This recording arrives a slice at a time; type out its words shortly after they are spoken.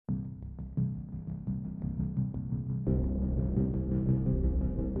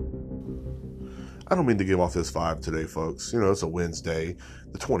I don't mean to give off this vibe today, folks. You know, it's a Wednesday,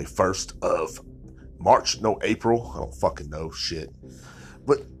 the 21st of March, no, April. I don't fucking know shit.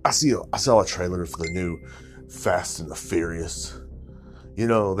 But I saw a trailer for the new Fast and the Furious. You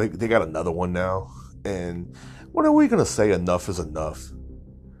know, they got another one now. And when are we going to say enough is enough?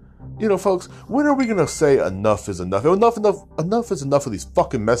 You know, folks, when are we going to say enough is enough? Enough is enough of these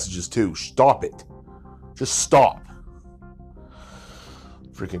fucking messages, too. Stop it. Just stop.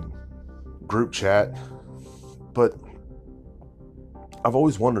 Freaking group chat. But I've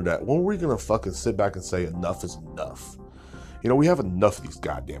always wondered that. When are we going to fucking sit back and say enough is enough? You know, we have enough of these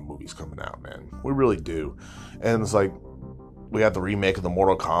goddamn movies coming out, man. We really do. And it's like, we have the remake of the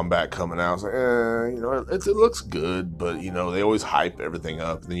Mortal Kombat coming out. It's like, you know, it looks good, but, you know, they always hype everything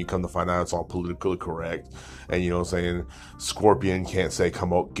up. And then you come to find out it's all politically correct. And, you know what I'm saying, Scorpion can't say,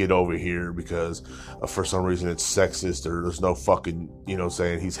 come out, get over here, because for some reason it's sexist, or there's no fucking, you know what I'm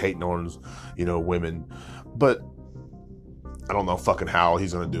saying, he's hating on, you know, women. But I don't know fucking how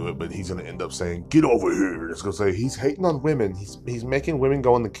he's going to do it, but he's going to end up saying, get over here. It's going to say he's hating on women. He's making women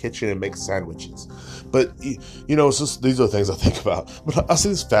go in the kitchen and make sandwiches. But, you know, it's just, these are the things I think about. But I see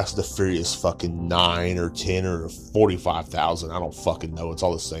this Fast and the Furious fucking 9 or 10 or 45,000. I don't fucking know. It's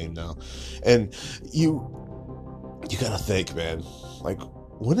all the same now. And you got to think, man, like,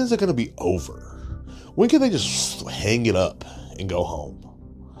 when is it going to be over? When can they just hang it up and go home?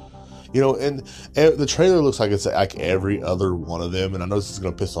 You know, and the trailer looks like it's like every other one of them, and I know this is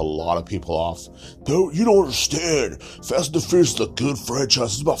going to piss a lot of people off. Dude, you don't understand. Fast and the Furious is a good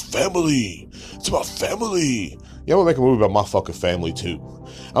franchise. It's about family. It's about family. Yeah, I'm going to make a movie about my fucking family, too.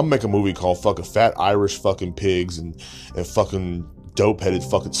 I'm going to make a movie called fucking Fat Irish fucking Pigs and fucking dope-headed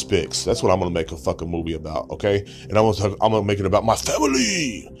fucking Spicks. That's what I'm going to make a fucking movie about, okay? And I'm going to make it about my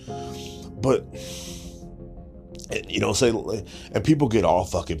family. But, you know, and people get all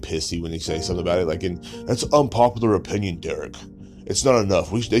fucking pissy when they say something about it. Like, that's an unpopular opinion, Derek. It's not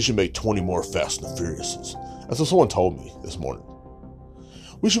enough. They should make 20 more Fast and the Furiouses. That's what someone told me this morning.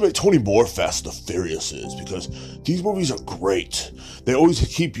 We should make 20 more Fast and the Furiouses because these movies are great. They always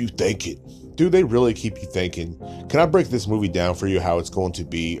keep you thinking. Dude, they really keep you thinking. Can I break this movie down for you how it's going to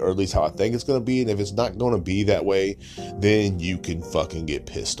be, or at least how I think it's going to be? And if it's not going to be that way, then you can fucking get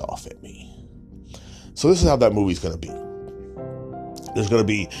pissed off at me. So this is how that movie's going to be. There's going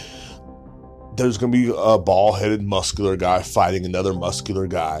to be a bald-headed muscular guy fighting another muscular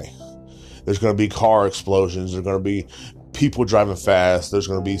guy. There's going to be car explosions. There's going to be people driving fast. There's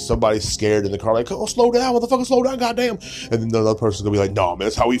going to be somebody scared in the car like, oh, slow down, motherfucker, slow down, goddamn. And then another person's going to be like, no, man,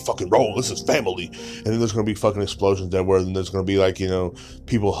 that's how we fucking roll. This is family. And then there's going to be fucking explosions everywhere. And there's going to be like, you know,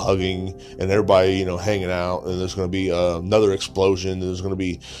 people hugging and everybody, you know, hanging out. And there's going to be another explosion. And there's going to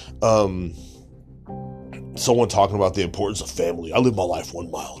be someone talking about the importance of family. I live my life 1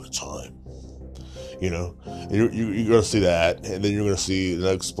 mile at a time. You know, you're going to see that, and then you're going to see an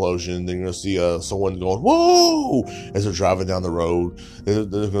explosion. Then you're going to see someone going, whoa, as they're driving down the road. Then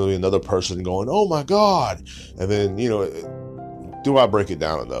there's going to be another person going, oh my God. And then, you know, do I break it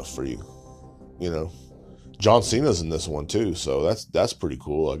down enough for you? You know, John Cena's in this one too, so that's pretty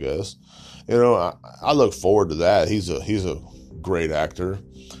cool, I guess. You know, I look forward to that. He's a great actor.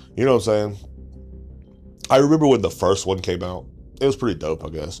 You know what I'm saying? I remember when the first one came out. It was pretty dope, I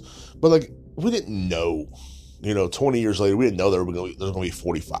guess. But, like, we didn't know, you know, 20 years later, we didn't know there's going to be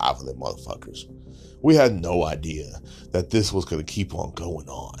 45 of them motherfuckers. We had no idea that this was going to keep on going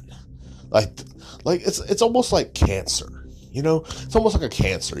on. Like it's almost like cancer, you know? It's almost like a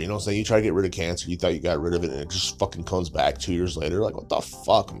cancer, you know what I'm saying? You try to get rid of cancer, you thought you got rid of it, and it just fucking comes back 2 years later. Like, what the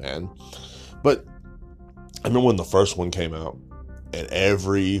fuck, man? But I remember when the first one came out, and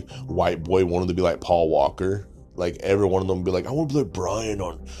every white boy wanted to be like Paul Walker. Like, every one of them would be like, I want to be like Brian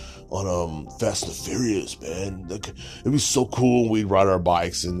on Fast and the Furious, man. Like, it'd be so cool. We'd ride our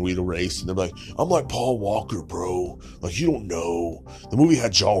bikes and we'd race, and they're like, I'm like Paul Walker, bro. Like, you don't know. The movie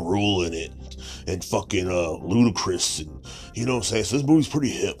had Ja Rule in it, and fucking Ludacris, and you know what I'm saying? So this movie's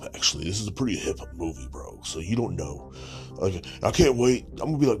pretty hip, actually. This is a pretty hip movie, bro. So you don't know. Like, I can't wait.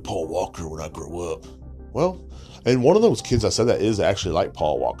 I'm gonna be like Paul Walker when I grow up. Well, and one of those kids I said that is actually like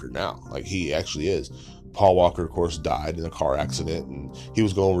Paul Walker now. Like, he actually is. Paul Walker, of course, died in a car accident, and he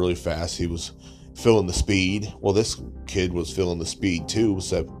was going really fast. He was feeling the speed. Well, this kid was feeling the speed too,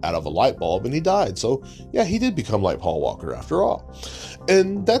 except out of a light bulb, and he died. So, yeah, he did become like Paul Walker after all.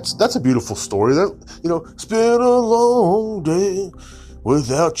 And that's a beautiful story. That, you know, it's been a long day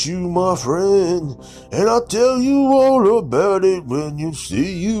without you, my friend. And I'll tell you all about it when you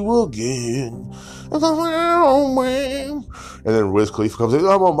see you again. And then Wiz Khalifa comes in.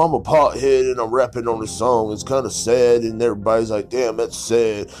 I'm a pothead and I'm rapping on the song. It's kind of sad, and everybody's like, damn, that's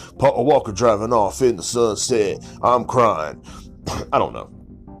sad. Paul Walker driving off in the sunset. I'm crying. I don't know.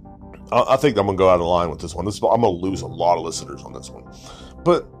 I think I'm going to go out of line with this one. I'm going to lose a lot of listeners on this one.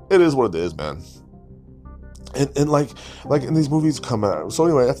 But it is what it is, man. And like in these movies come out. So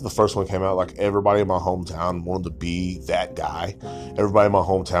anyway, after the first one came out, like everybody in my hometown wanted to be that guy. Everybody in my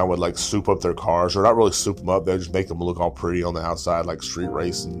hometown would like soup up their cars, or not really soup them up. They'd just make them look all pretty on the outside, like street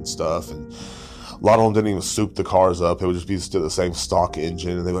racing and stuff. And a lot of them didn't even soup the cars up. It would just be still the same stock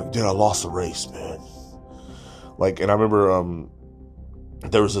engine. And they're like, dude, I lost the race, man. Like, and I remember,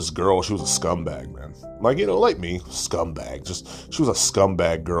 there was this girl, she was a scumbag, man. Like, you know, like me, scumbag. She was a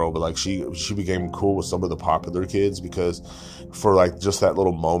scumbag girl, but like she became cool with some of the popular kids because for like just that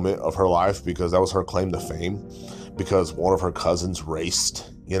little moment of her life, because that was her claim to fame, because one of her cousins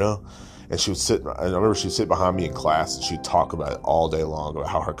raced, you know? And she would sit, and I remember she'd sit behind me in class and she'd talk about it all day long, about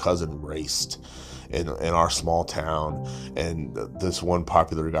how her cousin raced in our small town, and this one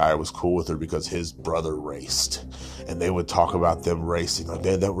popular guy was cool with her because his brother raced, and they would talk about them racing, like,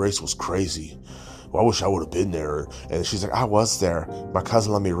 man, that race was crazy. Well, I wish I would have been there. And she's like, I was there. My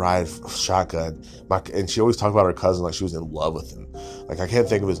cousin let me ride shotgun. And she always talked about her cousin like she was in love with him. Like, I can't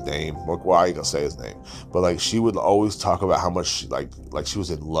think of his name. Like, why are you gonna say his name? But like, she would always talk about how much she, like she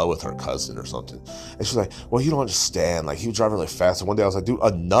was in love with her cousin or something. And she's like, well, you don't understand. Like, he would drive really fast. And one day I was like, dude,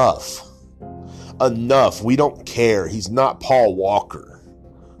 enough. We don't care. He's not Paul Walker.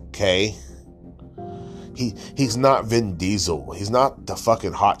 Okay? He's not Vin Diesel. He's not the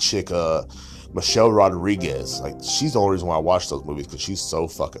fucking hot chick, Michelle Rodriguez. Like, she's the only reason why I watch those movies, because she's so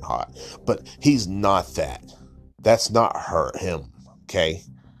fucking hot. But he's not that. That's not him. Okay?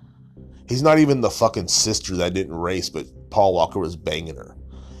 He's not even the fucking sister that didn't race, but Paul Walker was banging her.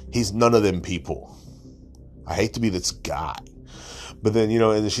 He's none of them people. I hate to be this guy. But then, you know,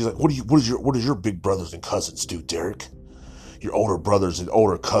 and then she's like, what does your big brothers and cousins do, Derek? Your older brothers and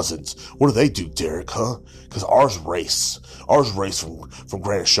older cousins, what do they do, Derek, huh? Because ours race from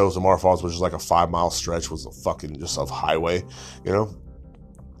Granite Shows to Mar Falls, which is like a 5-mile stretch, was a fucking just a highway, you know?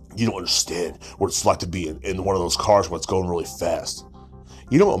 You don't understand what it's like to be in one of those cars when it's going really fast.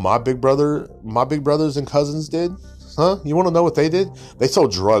 You know what my big brothers and cousins did? Huh? You want to know what they did? They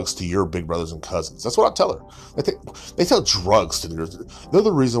sold drugs to your big brothers and cousins. That's what I tell her. They sell drugs to they're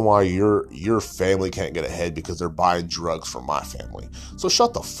the reason why your family can't get ahead, because they're buying drugs from my family. So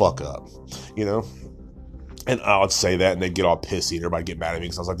shut the fuck up, you know? And I would say that, and they'd get all pissy, and everybody get mad at me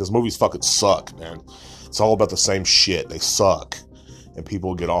because I was like, this movie's fucking suck, man. It's all about the same shit. They suck. And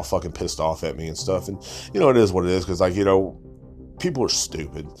people get all fucking pissed off at me and stuff. And, you know, it is what it is, because, like, you know, people are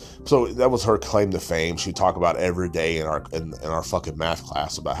stupid. So that was her claim to fame. She'd talk about every day in our fucking math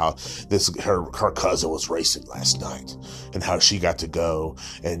class about how her cousin was racing last night and how she got to go,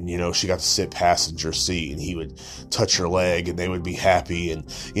 and, you know, she got to sit passenger seat and he would touch her leg and they would be happy,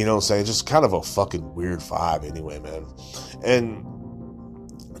 and, you know what I'm saying, just kind of a fucking weird vibe anyway, man. And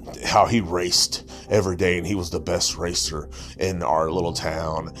how he raced every day, and he was the best racer in our little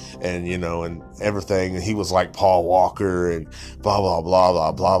town, and, you know, and everything, and he was like Paul Walker, and blah blah blah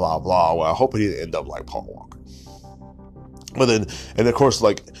blah blah blah blah. Well, I hope he didn't end up like Paul Walker. But then, and of course,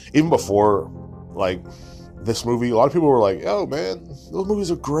 like, even before like this movie, a lot of people were like, oh man, those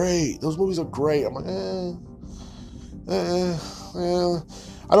movies are great, I'm like,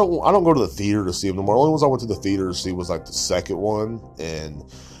 I don't go to the theater to see them anymore. The only ones I went to the theater to see was like the second one and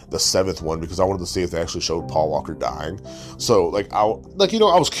the 7th one, because I wanted to see if they actually showed Paul Walker dying. So I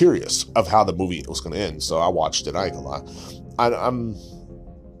was curious of how the movie was going to end. So I watched it. I ain't gonna lie.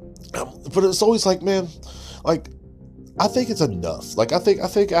 But it's always like, man, like, I think it's enough. Like, I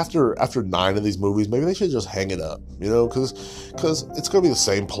think after 9 of these movies, maybe they should just hang it up, you know, because it's going to be the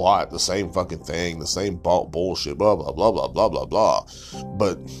same plot, the same fucking thing, the same bullshit, blah, blah, blah, blah, blah, blah, blah.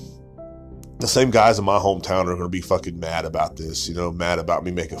 But the same guys in my hometown are going to be fucking mad about this, you know, mad about me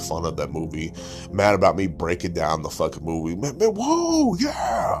making fun of that movie, mad about me breaking down the fucking movie. Man, whoa,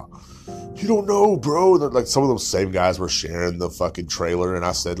 yeah. You don't know, bro. Like, some of those same guys were sharing the fucking trailer, and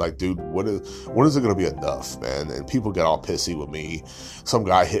I said, like, dude, when is it going to be enough, man? And people get all pissy with me. Some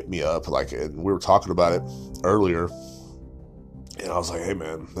guy hit me up, like, and we were talking about it earlier, and I was like, hey,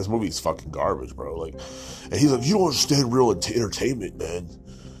 man, this movie's fucking garbage, bro. Like, and he's like, you don't understand real entertainment, man.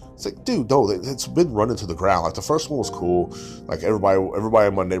 It's like, dude, no, it's been running to the ground. Like, the first one was cool. Like, everybody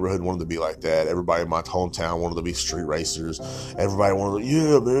in my neighborhood wanted to be like that. Everybody in my hometown wanted to be street racers. Everybody wanted to,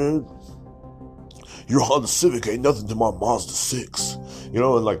 yeah, man, your Honda Civic ain't nothing to my Mazda 6. you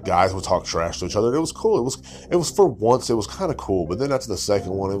know, and like guys would talk trash to each other. It was cool. It was for once, it was kind of cool. But then after the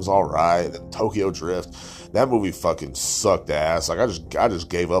second one, it was all right. And Tokyo Drift, that movie fucking sucked ass. Like I just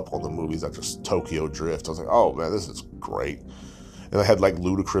gave up on the movies after Tokyo Drift. I was like, oh man, this is great. And I had like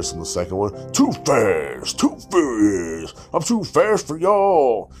Ludacris in the second one. Too fast, too furious. I'm too fast for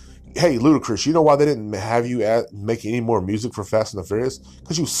y'all. Hey, Ludacris, you know why they didn't have you make any more music for Fast and the Furious?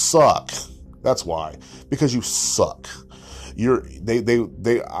 Because you suck. That's why. Because you suck.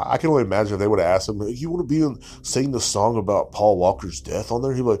 I can only imagine if they would have asked him, you want to sing the song about Paul Walker's death on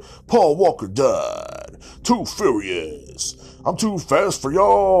there? He'd be like, Paul Walker died. Too furious. I'm too fast for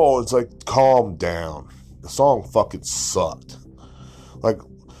y'all. It's like, calm down. The song fucking sucked. Like,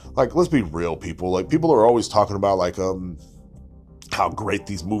 let's be real, people. Like, people are always talking about, like, how great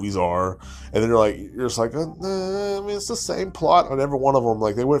these movies are, and then you're just like, I mean, it's the same plot on every one of them.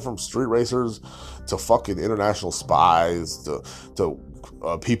 Like, they went from street racers to fucking international spies to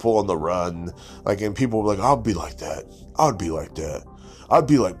people on the run. Like, and people were like, I'd be like that. I'd be like that. I'd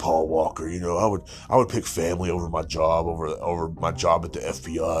be like Paul Walker, you know. I would pick family over my job, over my job at the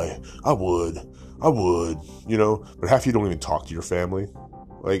FBI. I would, you know. But half you don't even talk to your family.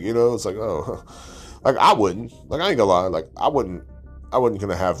 Like, you know, it's like, oh, like I wouldn't. Like, I ain't gonna lie. Like, I wasn't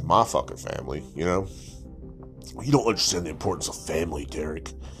gonna have my fucking family, you know? You don't understand the importance of family,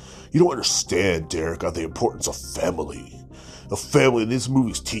 Derek. You don't understand, Derek, the importance of family. The family, and these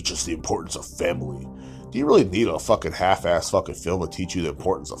movies teach us the importance of family. Do you really need a fucking half-ass fucking film to teach you the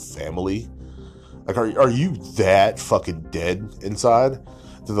importance of family? Like, are you that fucking dead inside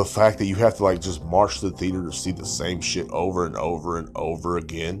to the fact that you have to, like, just march to the theater to see the same shit over and over and over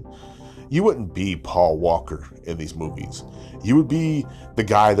again? You wouldn't be Paul Walker in these movies. You would be the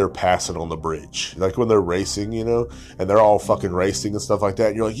guy they're passing on the bridge. Like when they're racing, you know, and they're all fucking racing and stuff like that.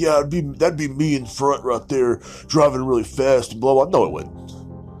 And you're like, yeah, that'd be me in front right there, driving really fast and blah, blah. No, it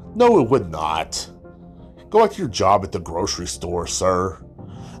wouldn't. No, it would not. Go back to your job at the grocery store, sir.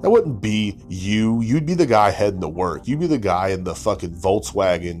 That wouldn't be you. You'd be the guy heading to work. You'd be the guy in the fucking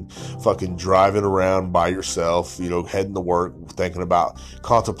Volkswagen, fucking driving around by yourself, you know, heading to work,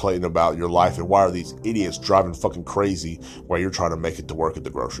 contemplating about your life, and why are these idiots driving fucking crazy while you're trying to make it to work at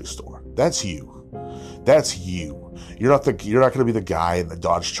the grocery store? That's you. That's you. You're not going to be the guy in the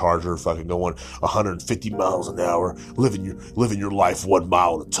Dodge Charger fucking going 150 miles an hour, living your life 1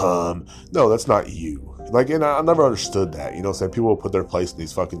 mile at a time. No, that's not you. Like, and I never understood that, you know what I'm saying? People will put their place in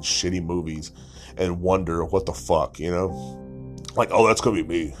these fucking shitty movies and wonder what the fuck, you know? Like, oh, that's going to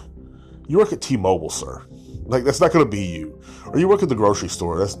be me. You work at T-Mobile, sir. Like, that's not going to be you. Or you work at the grocery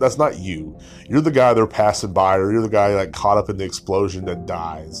store. That's not you. You're the guy they're passing by, or you're the guy like caught up in the explosion that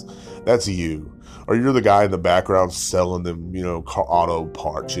dies. That's you. Or you're the guy in the background selling them, you know, auto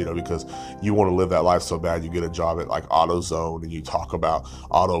parts, you know, because you want to live that life so bad. You get a job at like AutoZone and you talk about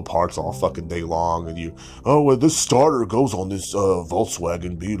auto parts all fucking day long. And well, this starter goes on this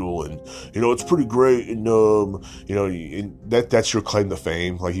Volkswagen Beetle, and you know it's pretty great. And you know, and that's your claim to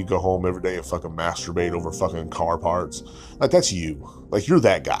fame. Like, you go home every day and fucking masturbate over fucking car parts. Like, that's you. Like, you're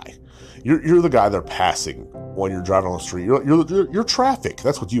that guy. You're the guy they're passing when you're driving on the street. You're traffic.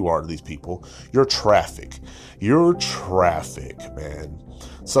 That's what you are to these people. You're traffic. You're traffic, man.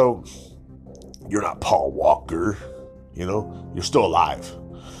 So you're not Paul Walker, you know. You're still alive,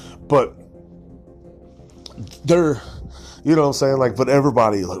 but they're, you know what I'm saying? Like, but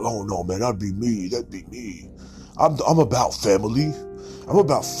everybody like, oh no, man, that'd be me. That'd be me. I'm about family. I'm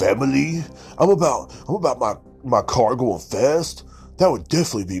about family. I'm about my car going fast. That would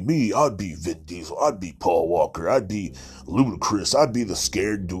definitely be me. I'd be Vin Diesel. I'd be Paul Walker. I'd be Ludacris. I'd be the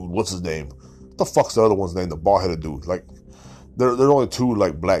scared dude. What's his name? What the fuck's the other one's name? The bald-headed dude. Like, there are only two,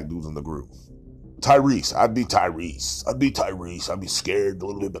 like, black dudes in the group. Tyrese. I'd be Tyrese. I'd be scared a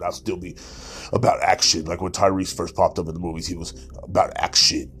little bit, but I'd still be about action. Like, when Tyrese first popped up in the movies, he was about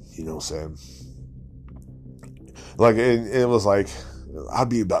action. You know what I'm saying? Like, it was like, I'd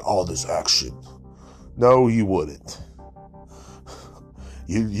be about all this action. No, you wouldn't.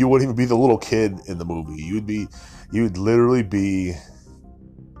 You wouldn't even be the little kid in the movie. You would literally be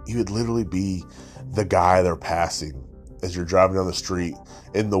the guy they're passing as you're driving down the street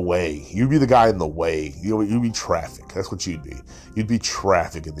in the way. You'd be the guy in the way. You'd be traffic. That's what you'd be. You'd be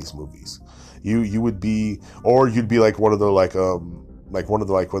traffic in these movies. You would be, or you'd be like one of the like one of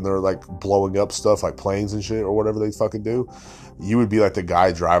the, like when they're like blowing up stuff like planes and shit or whatever they fucking do. You would be like the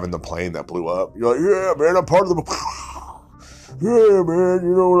guy driving the plane that blew up. You're like, yeah, man, I'm part of the. Yeah, man,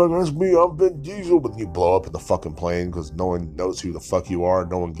 you know, like, that's me, I'm Vin Diesel. But you blow up in the fucking plane because no one knows who the fuck you are.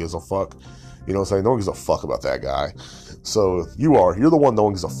 No one gives a fuck. You know what I'm saying? No one gives a fuck about that guy. So you're the one no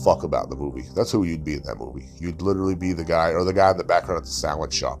one gives a fuck about the movie. That's who you'd be in that movie. You'd literally be the guy or the guy in the background at the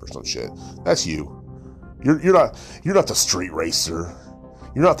sandwich shop or some shit. That's you. You're not the street racer.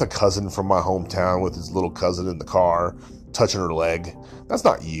 You're not the cousin from my hometown with his little cousin in the car touching her leg. That's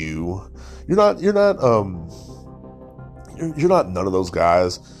not you. You're not none of those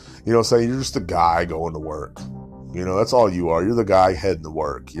guys. You know what I'm saying? You're just a guy going to work. You know, that's all you are. You're the guy heading to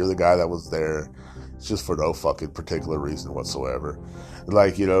work. You're the guy that was there just for no fucking particular reason whatsoever.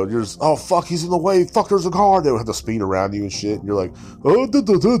 Like, you know, you're just, oh, fuck, he's in the way. Fuck, there's a car. They'll have to speed around you and shit. And you're like, oh,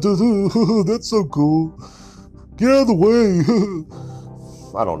 that's so cool. Get out of the way.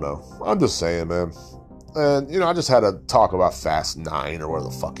 I don't know. I'm just saying, man. And, you know, I just had to talk about Fast 9 or where the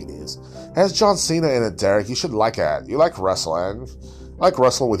fuck it is. It has John Cena in it, Derek. You should like it. You like wrestling. I like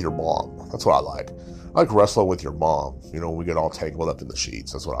wrestling with your mom. That's what I like. I like wrestling with your mom. You know, we get all tangled up in the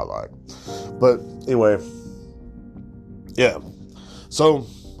sheets. That's what I like. But anyway, yeah. So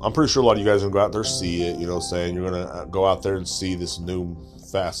I'm pretty sure a lot of you guys are going to go out there and see it. You know what I'm saying? You're going to go out there and see this new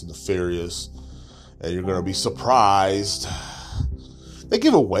Fast and the Furious. And you're going to be surprised. They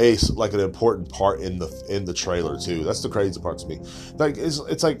give away like an important part in the trailer too. That's the crazy part to me. Like it's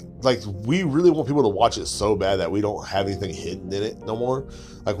like we really want people to watch it so bad that we don't have anything hidden in it no more.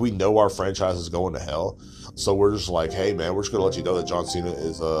 Like we know our franchise is going to hell, so we're just like, hey man, we're just gonna let you know that John Cena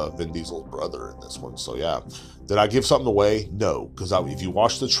is Vin Diesel's brother in this one. So yeah, did I give something away? No, because if you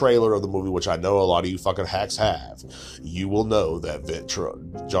watch the trailer of the movie, which I know a lot of you fucking hacks have, you will know that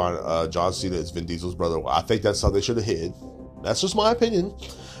John Cena is Vin Diesel's brother. Well, I think that's something they should have hid. That's just my opinion. I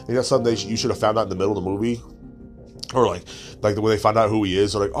think that's something you should have found out in the middle of the movie. Or like when they find out who he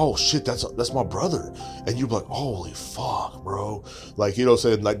is, they're like, oh shit, that's my brother. And you're like, holy fuck, bro. Like, you know what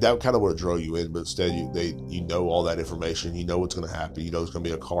I'm saying? Like that kind of would have drove you in, but instead you know all that information. You know what's going to happen. You know there's going to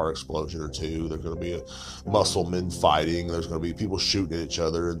be a car explosion or two. There's going to be a muscle men fighting. There's going to be people shooting at each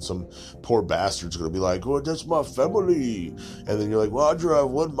other. And some poor bastard's going to be like, oh, that's my family. And then you're like, well, I drive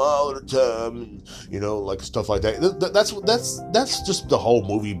 1 mile at a time. And, you know, like stuff like that. That's just the whole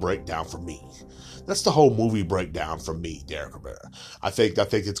movie breakdown for me. That's the whole movie breakdown from me, Derek Rivera. I think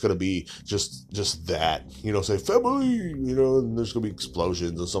it's gonna be just that, you know, say family, you know, and there's gonna be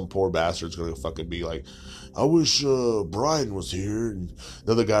explosions, and some poor bastard's gonna fucking be like, I wish Brian was here, and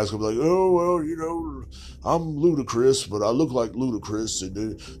the other guy's gonna be like, oh well, you know, I'm Ludacris, but I look like Ludacris, and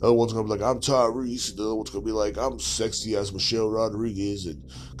then the other one's gonna be like, I'm Tyrese, and the other one's gonna be like, I'm sexy as Michelle Rodriguez, and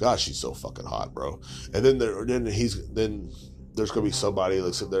gosh, she's so fucking hot, bro. And then there's gonna be somebody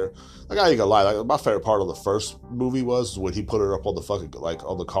like sit there. Like I ain't gonna lie, like my favorite part of the first movie was when he put her up on the fucking like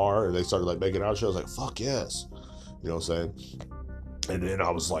on the car and they started like making out. I was like, fuck yes, you know what I'm saying? And then I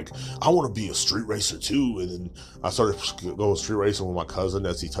was like, I want to be a street racer too. And then I started going street racing with my cousin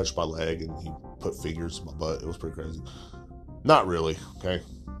as he touched my leg and he put fingers in my butt. It was pretty crazy. Not really, okay.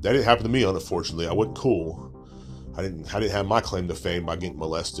 That didn't happen to me, unfortunately. I wasn't cool. I didn't have my claim to fame by getting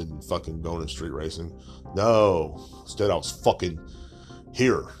molested and fucking going in street racing. No. Instead, I was fucking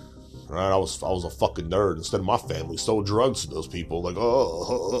here. Right? I was a fucking nerd. Instead of my family sold drugs to those people. Like,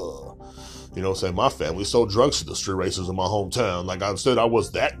 oh. You know what I'm saying? My family sold drugs to the street racers in my hometown. Like, instead, I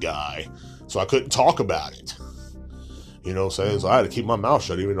was that guy. So I couldn't talk about it. You know what I'm saying? So I had to keep my mouth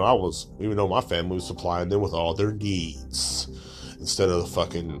shut, even though my family was supplying them with all their needs. Instead of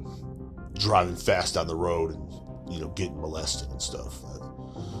fucking driving fast down the road and, you know, getting molested and stuff.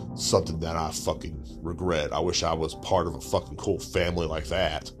 Something that I fucking regret. I wish I was part of a fucking cool family like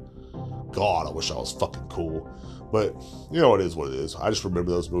that. God, I wish I was fucking cool. But, you know, it is what it is. I just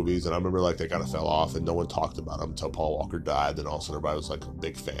remember those movies, and I remember, like, they kind of fell off, and no one talked about them until Paul Walker died. Then all of a sudden, everybody was, like, a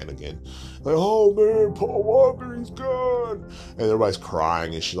big fan again. Like, oh, man, Paul Walker, he's gone. And everybody's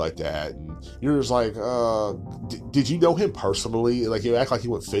crying and shit like that. And you're just like, did you know him personally? Like, you act like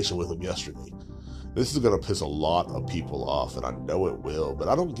you went fishing with him yesterday. This is going to piss a lot of people off, and I know it will, but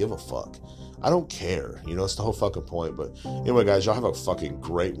I don't give a fuck. I don't care. You know, it's the whole fucking point. But anyway, guys, y'all have a fucking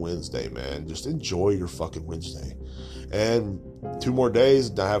great Wednesday, man. Just enjoy your fucking Wednesday. And 2 more days,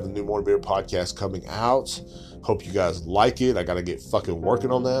 and I have a new Morning Beer podcast coming out. Hope you guys like it. I got to get fucking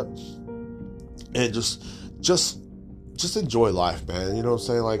working on that. And just enjoy life, man. You know what I'm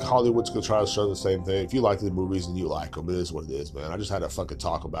saying? Like, Hollywood's going to try to show the same thing. If you like the movies and you like them, it is what it is, man. I just had to fucking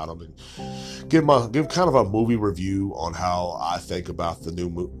talk about them and give kind of a movie review on how I think about the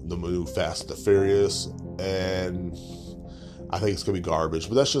new Fast and the Furious. And I think it's going to be garbage,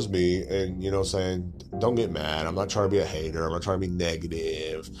 but that's just me. And, you know what I'm saying? Don't get mad. I'm not trying to be a hater. I'm not trying to be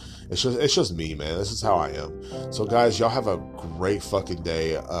negative. It's just me, man. This is how I am. So, guys, y'all have a great fucking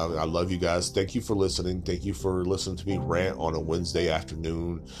day. I love you guys. Thank you for listening. Thank you for listening to me rant on a Wednesday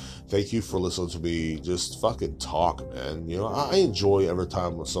afternoon. Thank you for listening to me just fucking talk, man. You know, I enjoy every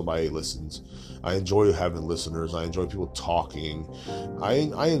time when somebody listens. I enjoy having listeners. I enjoy people talking.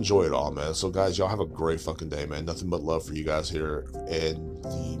 I enjoy it all, man. So, guys, y'all have a great fucking day, man. Nothing but love for you guys here in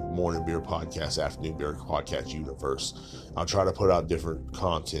the Morning Beer Podcast, Afternoon Beer Podcast universe. I'll try to put out different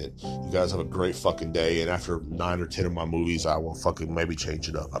content. You guys have a great fucking day. And after 9 or 10 of my movies, I will fucking maybe change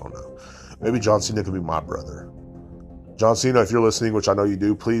it up. I don't know. Maybe John Cena could be my brother. John Cena, if you're listening, which I know you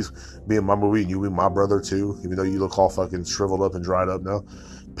do, please be in my movie and you be my brother too, even though you look all fucking shriveled up and dried up now.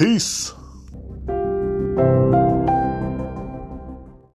 Peace.